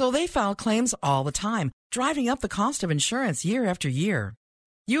economics, so they file claims all the time, driving up the cost of insurance year after year.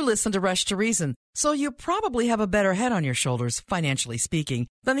 You listen to Rush to Reason, so you probably have a better head on your shoulders, financially speaking,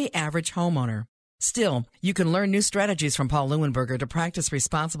 than the average homeowner. Still, you can learn new strategies from Paul Leuenberger to practice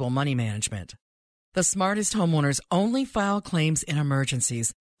responsible money management. The smartest homeowners only file claims in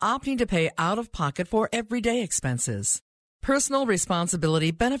emergencies, opting to pay out of pocket for everyday expenses. Personal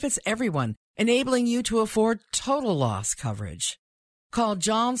responsibility benefits everyone, enabling you to afford total loss coverage. Call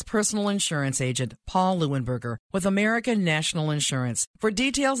John's personal insurance agent, Paul Leuenberger, with American National Insurance for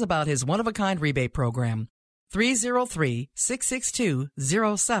details about his one-of-a-kind rebate program.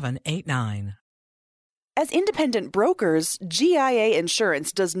 303-662-0789. As independent brokers, GIA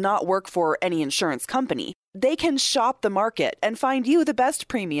Insurance does not work for any insurance company. They can shop the market and find you the best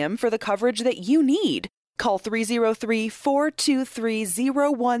premium for the coverage that you need. Call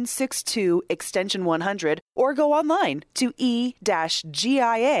 303-423-0162, extension 100, or go online to e-gia.com.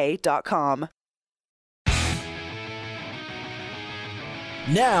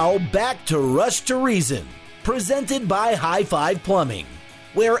 Now, back to Rush to Reason, presented by High Five Plumbing,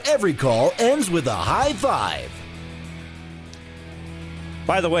 where every call ends with a high five.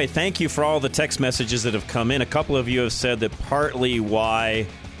 By the way, thank you for all the text messages that have come in. A couple of you have said that partly why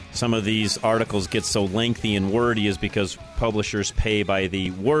some of these articles get so lengthy and wordy is because publishers pay by the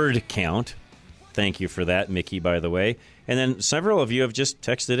word count. Thank you for that, Mickey, by the way. And then several of you have just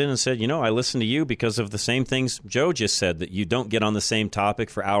texted in and said, I listen to you because of the same things Joe just said, that you don't get on the same topic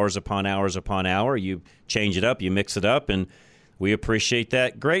for hours upon hours upon hour. You change it up, you mix it up, and we appreciate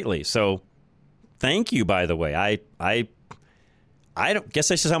that greatly. So thank you, by the way. I don't guess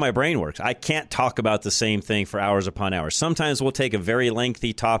that's just how my brain works. I can't talk about the same thing for hours upon hours. Sometimes we'll take a very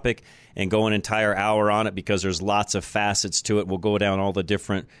lengthy topic and go an entire hour on it because there's lots of facets to it. We'll go down all the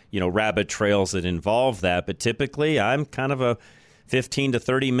different, rabbit trails that involve that. But typically, I'm kind of a 15 to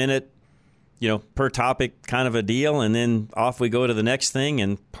 30 minute, per topic kind of a deal. And then off we go to the next thing.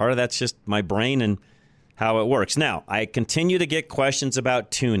 And part of that's just my brain and how it works. Now, I continue to get questions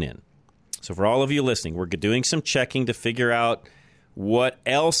about TuneIn. So for all of you listening, we're doing some checking to figure out what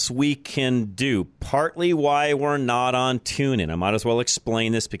else we can do. Partly why we're not on TuneIn. I might as well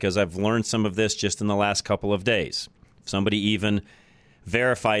explain this because I've learned some of this just in the last couple of days. Somebody even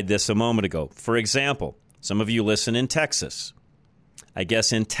verified this a moment ago. For example, some of you listen in Texas. I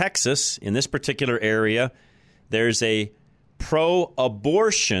guess in Texas, in this particular area, there's a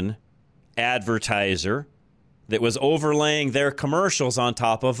pro-abortion advertiser that was overlaying their commercials on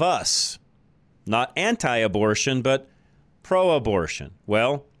top of us. Not anti-abortion, but pro-abortion.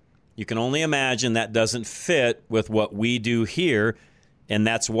 Well, you can only imagine that doesn't fit with what we do here, and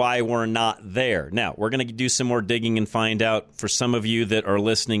that's why we're not there. Now, we're going to do some more digging and find out for some of you that are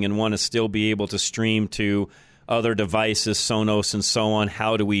listening and want to still be able to stream to other devices, Sonos and so on.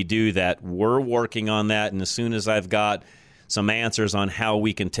 How do we do that? We're working on that, and as soon as I've got some answers on how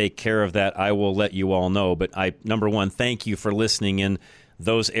we can take care of that, I will let you all know. But number one, thank you for listening in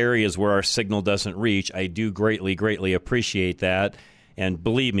those areas where our signal doesn't reach. I do greatly, greatly appreciate that. And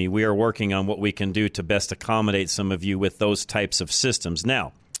believe me, we are working on what we can do to best accommodate some of you with those types of systems.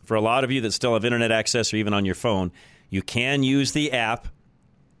 Now, for a lot of you that still have internet access or even on your phone, you can use the app.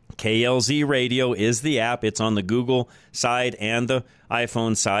 KLZ Radio is the app. It's on the Google side and the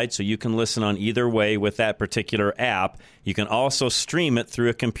iPhone side, so you can listen on either way with that particular app. You can also stream it through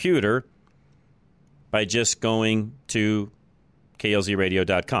a computer by just going to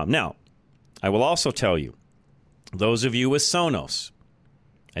klzradio.com. Now, I will also tell you, those of you with Sonos,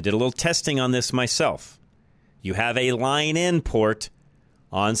 I did a little testing on this myself. You have a line-in port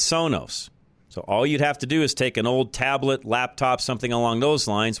on Sonos. So all you'd have to do is take an old tablet, laptop, something along those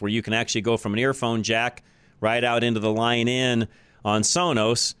lines, where you can actually go from an earphone jack right out into the line-in on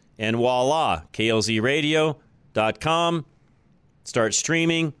Sonos, and voila, klzradio.com, start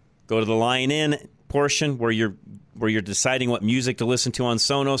streaming, go to the line-in portion where you're deciding what music to listen to on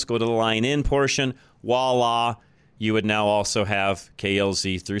Sonos, go to the line-in portion, voila, you would now also have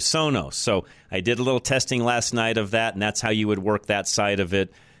KLZ through Sonos. So I did a little testing last night of that, and that's how you would work that side of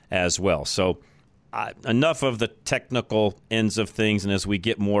it as well. So enough of the technical ends of things, and as we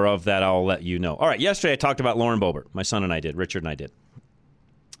get more of that, I'll let you know. All right, yesterday I talked about Lauren Boebert. My son and I did. Richard and I did.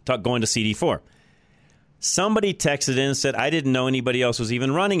 Going to CD4. Somebody texted in and said, I didn't know anybody else was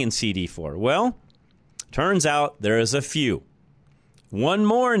even running in CD4. Well, turns out there is a few. One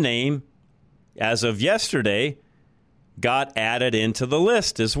more name, as of yesterday, got added into the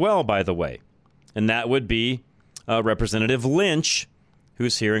list as well, by the way. And that would be Representative Lynch,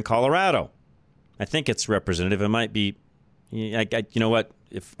 who's here in Colorado. I think it's representative. It might be. You know what?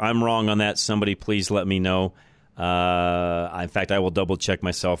 If I'm wrong on that, somebody please let me know. In fact, I will double-check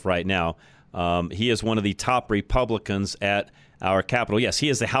myself right now. He is one of the top Republicans at our Capitol. Yes, he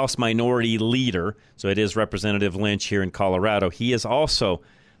is the House Minority Leader, so it is Representative Lynch here in Colorado. He has also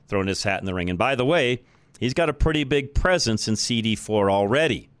thrown his hat in the ring. And by the way, he's got a pretty big presence in CD4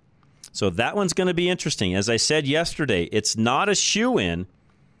 already. So that one's going to be interesting. As I said yesterday, it's not a shoo-in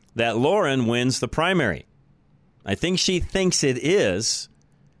that Lauren wins the primary. I think she thinks it is,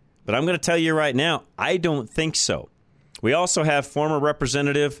 but I'm going to tell you right now, I don't think so. We also have former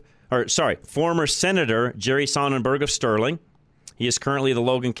Senator Jerry Sonnenberg of Sterling. He is currently the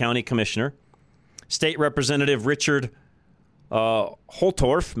Logan County Commissioner. State Representative Richard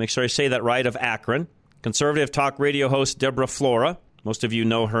Holtorf, make sure I say that right, of Akron. Conservative talk radio host Deborah Flora. Most of you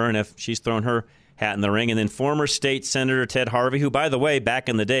know her, and if she's thrown her hat in the ring. And then former state Senator Ted Harvey, who, by the way, back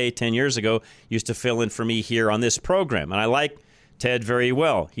in the day, 10 years ago, used to fill in for me here on this program. And I like Ted very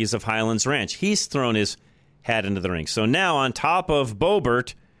well. He's of Highlands Ranch. He's thrown his hat into the ring. So now, on top of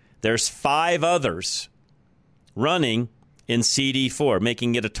Boebert, there's 5 others running in CD4,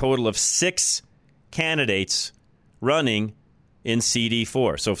 making it a total of 6 candidates running in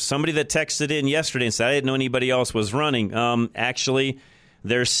CD4. So if somebody that texted in yesterday and said, I didn't know anybody else was running, actually,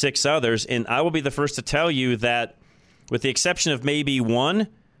 there's 6 others. And I will be the first to tell you that with the exception of maybe one,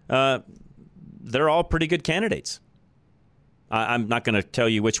 they're all pretty good candidates. I'm not going to tell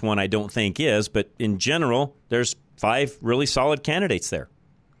you which one I don't think is, but in general, there's 5 really solid candidates there.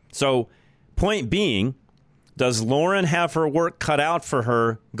 So point being, does Lauren have her work cut out for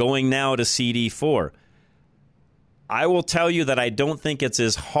her going now to CD4? I will tell you that I don't think it's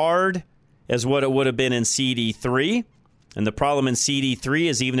as hard as what it would have been in CD3. And the problem in CD3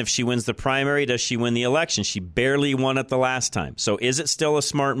 is even if she wins the primary, does she win the election? She barely won it the last time. So is it still a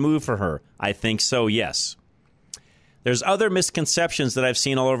smart move for her? I think so, yes. There's other misconceptions that I've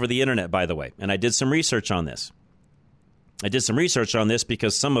seen all over the internet, by the way, and I did some research on this.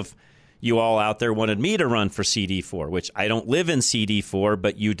 Because some of you all out there wanted me to run for CD4, which I don't live in CD4,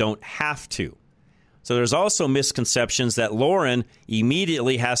 but you don't have to. So there's also misconceptions that Lauren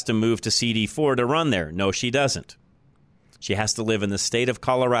immediately has to move to CD4 to run there. No, she doesn't. She has to live in the state of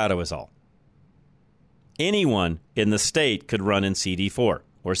Colorado is all. Anyone in the state could run in CD4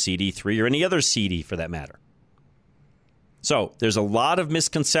 or CD3 or any other CD for that matter. So there's a lot of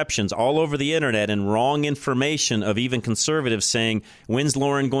misconceptions all over the internet and wrong information of even conservatives saying, when's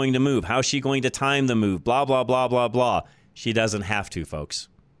Lauren going to move? How's she going to time the move? Blah, blah, blah, blah, blah. She doesn't have to, folks.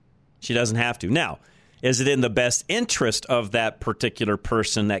 She doesn't have to. Now, is it in the best interest of that particular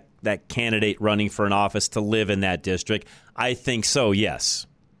person, that candidate running for an office to live in that district? I think so, yes.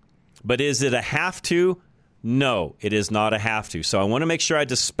 But is it a have to? No, it is not a have to. So I want to make sure I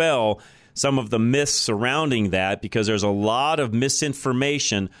dispel some of the myths surrounding that, because there's a lot of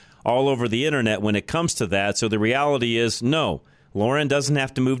misinformation all over the internet when it comes to that. So the reality is, no, Lauren doesn't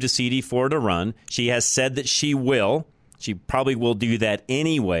have to move to CD4 to run. She has said that she will. She probably will do that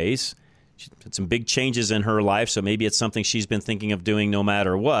anyways. She's had some big changes in her life, so maybe it's something she's been thinking of doing no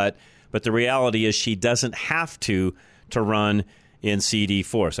matter what. But the reality is she doesn't have to run in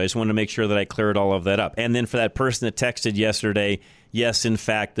CD4. So I just wanted to make sure that I cleared all of that up. And then for that person that texted yesterday, yes, in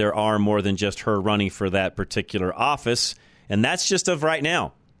fact, there are more than just her running for that particular office. And that's just of right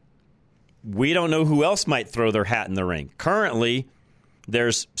now. We don't know who else might throw their hat in the ring. Currently,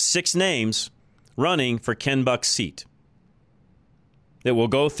 there's 6 names running for Ken Buck's seat that will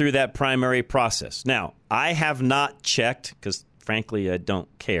go through that primary process. Now, I have not checked, because frankly, I don't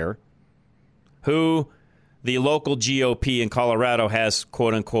care, who the local GOP in Colorado has,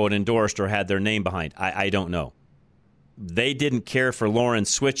 quote-unquote, endorsed or had their name behind. I don't know. They didn't care for Lauren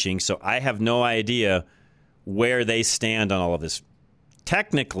switching, so I have no idea where they stand on all of this.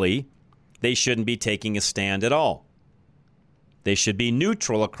 Technically, they shouldn't be taking a stand at all. They should be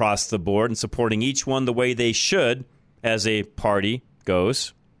neutral across the board and supporting each one the way they should as a party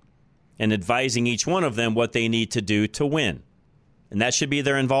goes, and advising each one of them what they need to do to win. And that should be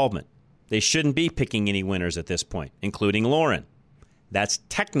their involvement. They shouldn't be picking any winners at this point, including Lauren. That's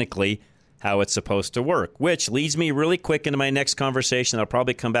technically how it's supposed to work, which leads me really quick into my next conversation I'll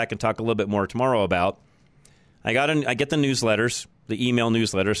probably come back and talk a little bit more tomorrow about. I get the newsletters, the email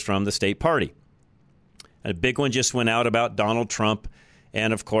newsletters from the state party. A big one just went out about Donald Trump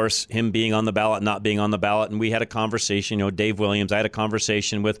and, of course, him being on the ballot, not being on the ballot. And we had a conversation, Dave Williams, I had a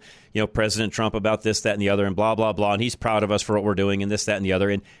conversation with, President Trump about this, that, and the other, and blah, blah, blah. And he's proud of us for what we're doing and this, that, and the other.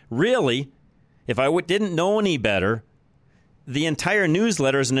 And really, if I didn't know any better, the entire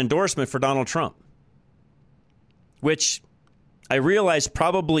newsletter is an endorsement for Donald Trump, which I realize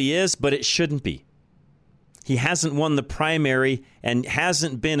probably is, but it shouldn't be. He hasn't won the primary and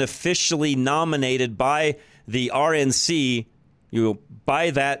hasn't been officially nominated by the RNC,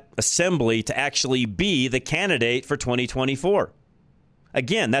 by that assembly, to actually be the candidate for 2024.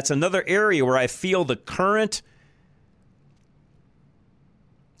 Again, that's another area where I feel the current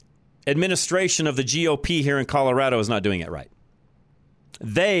administration of the GOP here in Colorado is not doing it right.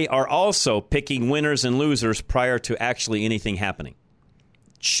 They are also picking winners and losers prior to actually anything happening.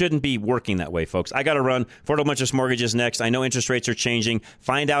 Shouldn't be working that way, folks. I got to run. Affordable Interest Mortgage is next. I know interest rates are changing.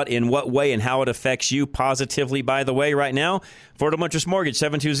 Find out in what way and how it affects you positively, by the way, right now. Affordable Interest Mortgage,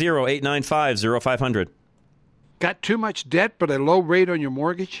 720-895-0500. Got too much debt but a low rate on your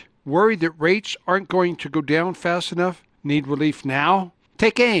mortgage? Worried that rates aren't going to go down fast enough? Need relief now?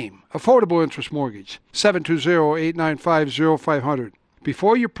 Take AIM, Affordable Interest Mortgage, 720-895-0500.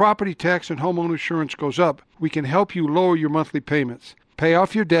 Before your property tax and homeowner insurance goes up, we can help you lower your monthly payments, pay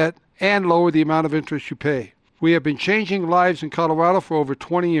off your debt, and lower the amount of interest you pay. We have been changing lives in Colorado for over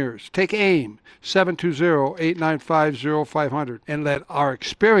 20 years. Take AIM, 720-895-0500, and let our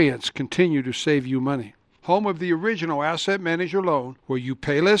experience continue to save you money. Home of the original Asset Manager loan, where you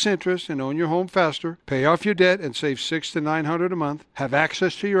pay less interest and own your home faster, pay off your debt and save $600 to $900 a month, have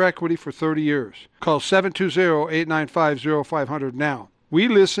access to your equity for 30 years. Call 720-895-0500 now. We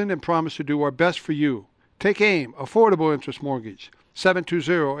listen and promise to do our best for you. Take AIM, Affordable Interest Mortgage,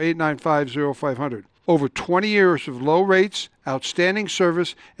 720-895-0500. Over 20 years of low rates, outstanding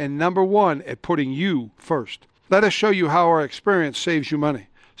service, and number one at putting you first. Let us show you how our experience saves you money.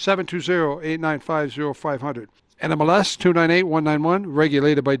 720-895-0500. NMLS 298191,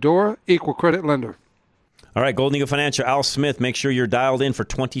 regulated by DORA, equal credit lender. All right, Golden Eagle Financial, Al Smith. Make sure you're dialed in for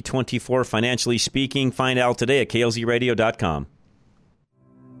 2024, financially speaking. Find out today at klzradio.com.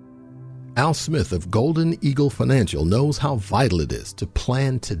 Al Smith of Golden Eagle Financial knows how vital it is to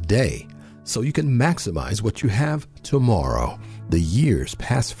plan today so you can maximize what you have tomorrow. The years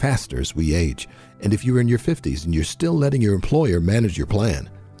pass faster as we age, and if you're in your 50s and you're still letting your employer manage your plan,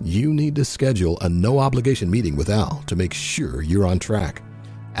 you need to schedule a no-obligation meeting with Al to make sure you're on track.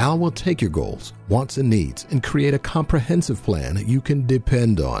 Al will take your goals, wants, and needs and create a comprehensive plan you can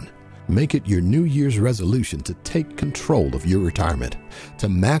depend on. Make it your New Year's resolution to take control of your retirement, to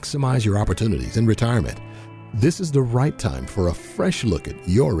maximize your opportunities in retirement. This is the right time for a fresh look at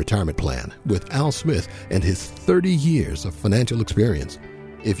your retirement plan with Al Smith and his 30 years of financial experience.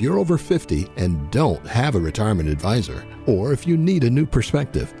 If you're over 50 and don't have a retirement advisor, or if you need a new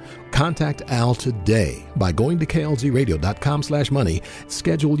perspective, contact Al today by going to klzradio.com/money,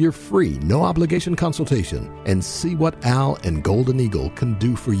 schedule your free, no-obligation consultation, and see what Al and Golden Eagle can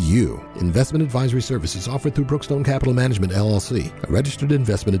do for you. Investment advisory services offered through Brookstone Capital Management, LLC, a registered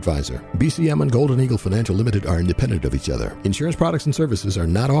investment advisor. BCM and Golden Eagle Financial Limited are independent of each other. Insurance products and services are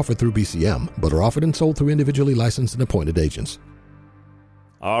not offered through BCM, but are offered and sold through individually licensed and appointed agents.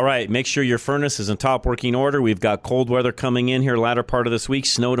 All right, make sure your furnace is in top working order. We've got cold weather coming in here latter part of this week.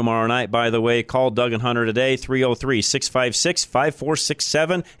 Snow tomorrow night, by the way. Call Doug and Hunter today,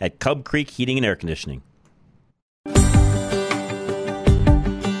 303-656-5467 at Cub Creek Heating and Air Conditioning.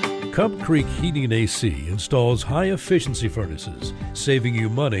 Cub Creek Heating and AC installs high-efficiency furnaces, saving you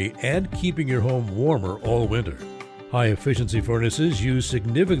money and keeping your home warmer all winter. High-efficiency furnaces use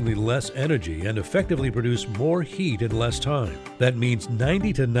significantly less energy and effectively produce more heat in less time. That means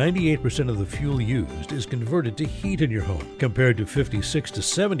 90 to 98% of the fuel used is converted to heat in your home, compared to 56 to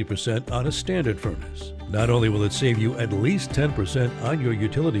 70% on a standard furnace. Not only will it save you at least 10% on your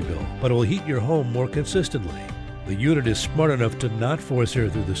utility bill, but it will heat your home more consistently. The unit is smart enough to not force air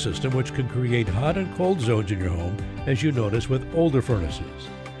through the system, which can create hot and cold zones in your home, as you notice with older furnaces.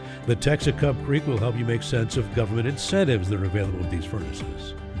 The techs at Cub Creek will help you make sense of government incentives that are available with these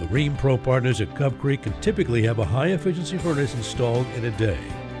furnaces. The Rheem Pro partners at Cub Creek can typically have a high-efficiency furnace installed in a day,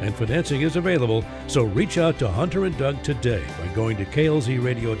 and financing is available, so reach out to Hunter and Doug today by going to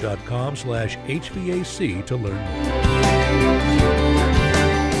klzradio.com/HVAC to learn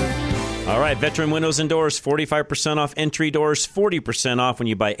more. All right, Veteran Windows and Doors, 45% off entry doors, 40% off when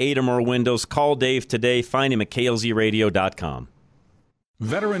you buy 8 or more windows. Call Dave today. Find him at klzradio.com.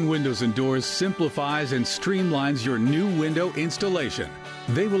 Veteran Windows and Doors simplifies and streamlines your new window installation.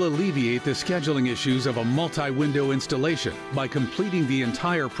 They will alleviate the scheduling issues of a multi-window installation by completing the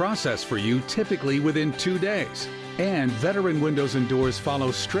entire process for you, typically within 2 days. And Veteran Windows and Doors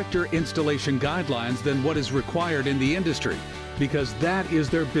follow stricter installation guidelines than what is required in the industry, because that is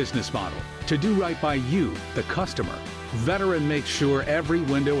their business model, to do right by you, the customer. Veteran makes sure every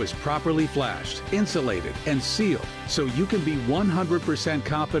window is properly flashed, insulated, and sealed, so you can be 100%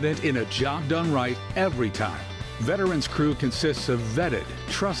 confident in a job done right every time. Veteran's crew consists of vetted,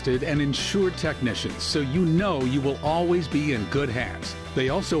 trusted, and insured technicians, so you know you will always be in good hands. They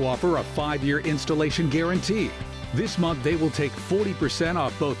also offer a 5-year installation guarantee. This month, they will take 40%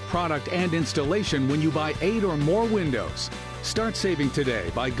 off both product and installation when you buy 8 or more windows. Start saving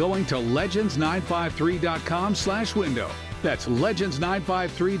today by going to legends953.com/window. That's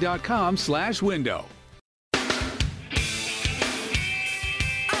legends953.com/window.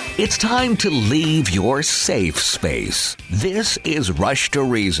 It's time to leave your safe space. This is Rush to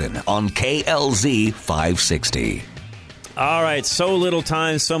Reason on KLZ 560. All right, so little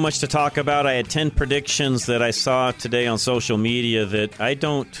time, so much to talk about. I had 10 predictions that I saw today on social media that I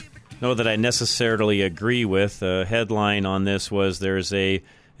don't know that I necessarily agree with. A headline on this was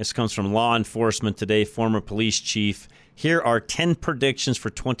this comes from Law Enforcement Today, former police chief. Here are 10 predictions for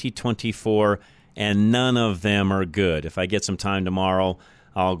 2024, and none of them are good. If I get some time tomorrow,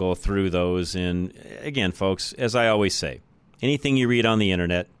 I'll go through those. And again, folks, as I always say, anything you read on the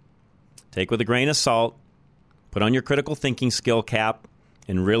internet, take with a grain of salt, put on your critical thinking skill cap,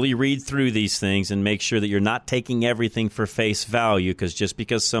 and really read through these things and make sure that you're not taking everything for face value, because just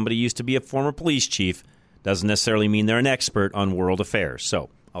because somebody used to be a former police chief doesn't necessarily mean they're an expert on world affairs. So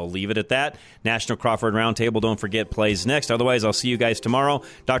I'll leave it at that. National Crawford Roundtable, don't forget, plays next. Otherwise, I'll see you guys tomorrow.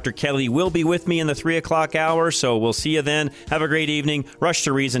 Dr. Kelly will be with me in the 3 o'clock hour, so we'll see you then. Have a great evening. Rush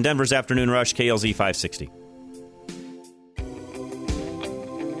to Reason, Denver's Afternoon Rush, KLZ 560.